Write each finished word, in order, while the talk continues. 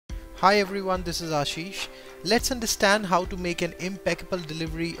Hi everyone, this is Ashish. Let's understand how to make an impeccable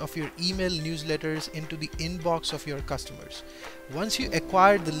delivery of your email newsletters into the inbox of your customers. Once you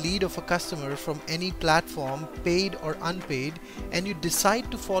acquire the lead of a customer from any platform, paid or unpaid, and you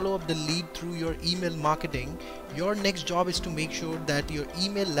decide to follow up the lead through your email marketing, your next job is to make sure that your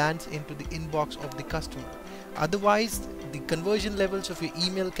email lands into the inbox of the customer. Otherwise, the conversion levels of your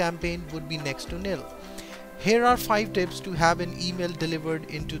email campaign would be next to nil. Here are 5 tips to have an email delivered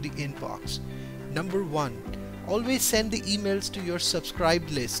into the inbox. Number 1. Always send the emails to your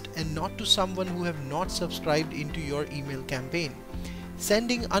subscribed list and not to someone who have not subscribed into your email campaign.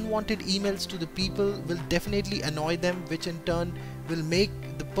 Sending unwanted emails to the people will definitely annoy them, which in turn will make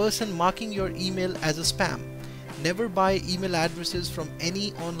the person marking your email as a spam. Never buy email addresses from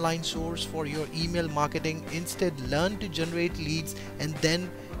any online source for your email marketing. Instead, learn to generate leads and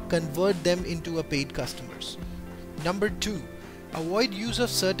then convert them into a paid customers. Number 2. Avoid use of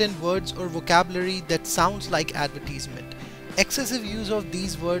certain words or vocabulary that sounds like advertisement. Excessive use of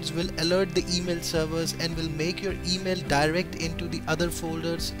these words will alert the email servers and will make your email direct into the other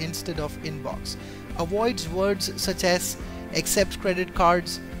folders instead of inbox. Avoid words such as accept credit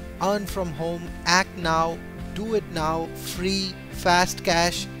cards, earn from home, act now, do it now, free, fast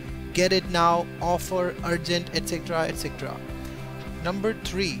cash, get it now, offer, urgent, etc. etc. Number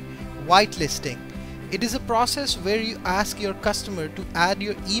 3. Whitelisting. It is a process where you ask your customer to add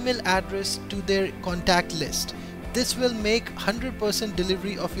your email address to their contact list. This will make 100%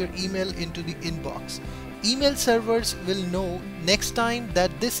 delivery of your email into the inbox. Email servers will know next time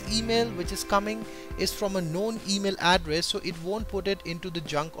that this email which is coming is from a known email address, so it won't put it into the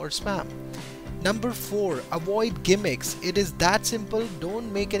junk or spam. Number 4. Avoid gimmicks. It is that simple.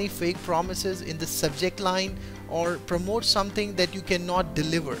 Don't make any fake promises in the subject line or promote something that you cannot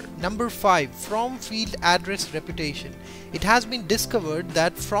deliver. Number 5. From field address reputation. It has been discovered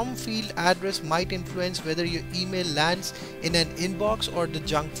that from field address might influence whether your email lands in an inbox or the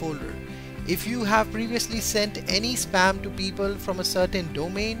junk folder. If you have previously sent any spam to people from a certain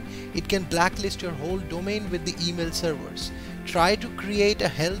domain, it can blacklist your whole domain with the email servers. Try to create a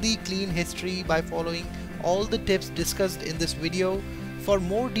healthy, clean history by following all the tips discussed in this video. For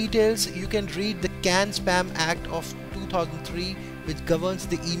more details, you can read the Can-Spam Act of 2003, which governs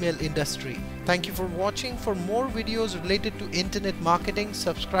the email industry. Thank you for watching. For more videos related to internet marketing,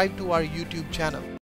 subscribe to our YouTube channel.